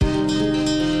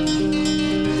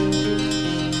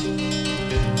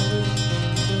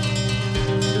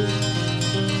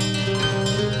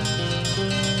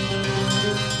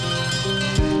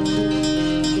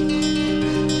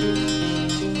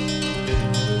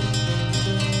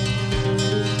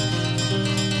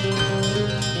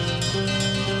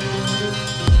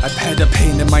I've had a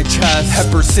pain in my chest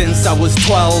ever since I was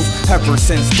 12. Ever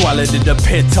since dwelling in the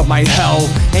pit of my hell.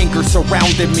 Anger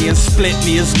surrounded me and split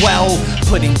me as well.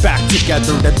 Putting back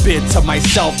together the bits of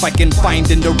myself I can find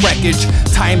in the wreckage.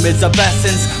 Time is of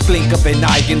essence. Blink of an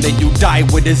eye and then you die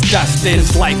what is destined.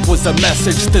 This life was a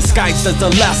message disguised as a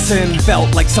lesson.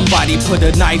 Felt like somebody put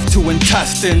a knife to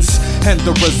intestines, and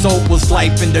the result was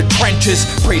life in the trenches.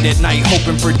 Prayed at night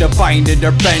hoping for divine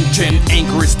intervention.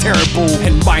 Anger is terrible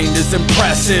and mine is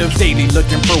impressive. Daily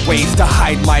looking for ways to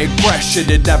hide my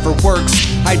aggression. It never works,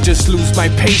 I just lose my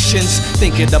patience.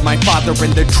 Thinking of my father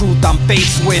and the truth I'm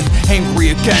faced with. Angry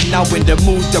again, now in the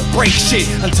mood to break shit.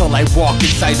 Until I walk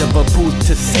inside of a booth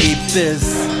to save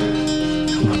this.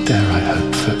 What dare I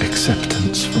hope for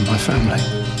acceptance from my family?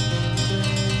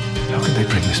 How can they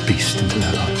bring this beast into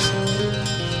their lives?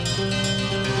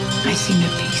 I see no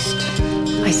beast.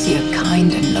 I see a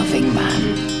kind and loving man.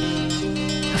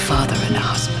 A father and a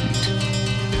husband.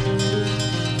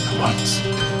 Once.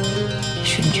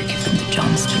 Shouldn't you give them the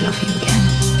chance to love you again?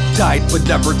 Died but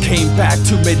never came back.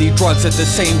 Too many drugs at the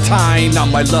same time. Now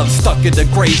my love stuck in the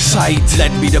gravesite.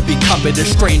 Led me to becoming a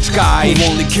strange guy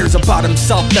who only cares about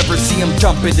himself. Never see him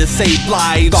jumping to save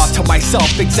lives. Thought to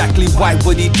myself, exactly why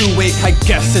would he do it? I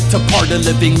guess it's a part of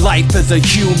living life as a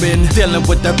human. Dealing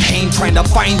with the pain, trying to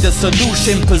find a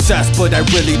solution. Possessed but I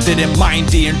really didn't mind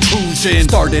the intrusion.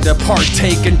 Started to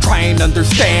partake and try and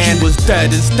understand. He was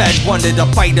dead instead, wanted to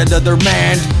fight another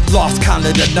man. Lost count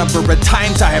of the number of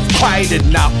times I have cried,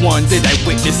 and not once did I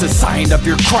witness a sign of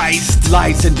your Christ.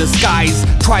 Lies in disguise,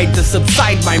 tried to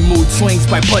subside my mood swings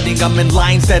by putting them in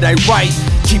lines that I write.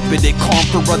 Keeping it calm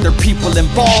for other people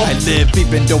involved. I live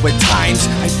even though at times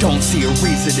I don't see a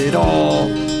reason at all.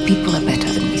 People are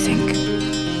better than we think.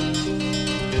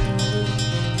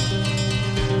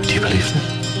 Do you believe that?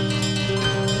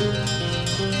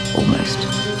 Almost.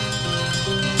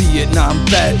 Vietnam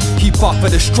vet, he fought for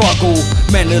the struggle.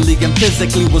 Mentally and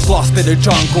physically was lost in the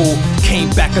jungle.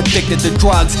 Came back addicted to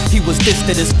drugs. He was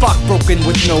distant as fuck, broken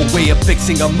with no way of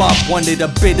fixing him up. Wanted a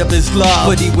bit of his love,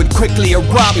 but he would quickly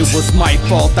erupt. It was my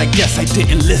fault, I guess I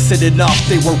didn't listen enough.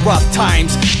 They were rough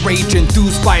times, rage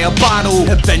induced by a bottle.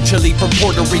 Eventually from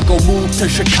Puerto Rico moved to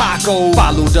Chicago.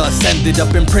 Followed us, ended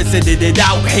up in prison, did it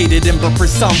out. Hated him, but for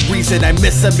some reason I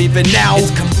miss him even now.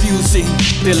 It's confusing,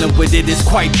 dealing with it is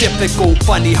quite difficult.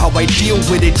 Funny how I deal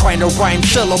with it, trying to rhyme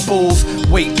syllables.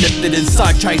 Weight lifted and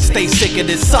such, I stay sick and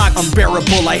it sucks.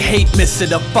 Unbearable, I hate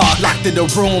missing a fuck. Locked in a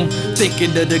room, thinking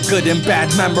of the good and bad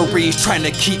memories. Trying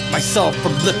to keep myself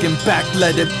from looking back,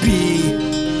 let it be.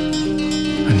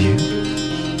 And you?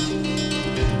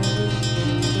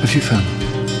 Have you found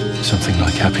something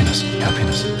like happiness?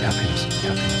 Happiness, happiness,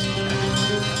 happiness.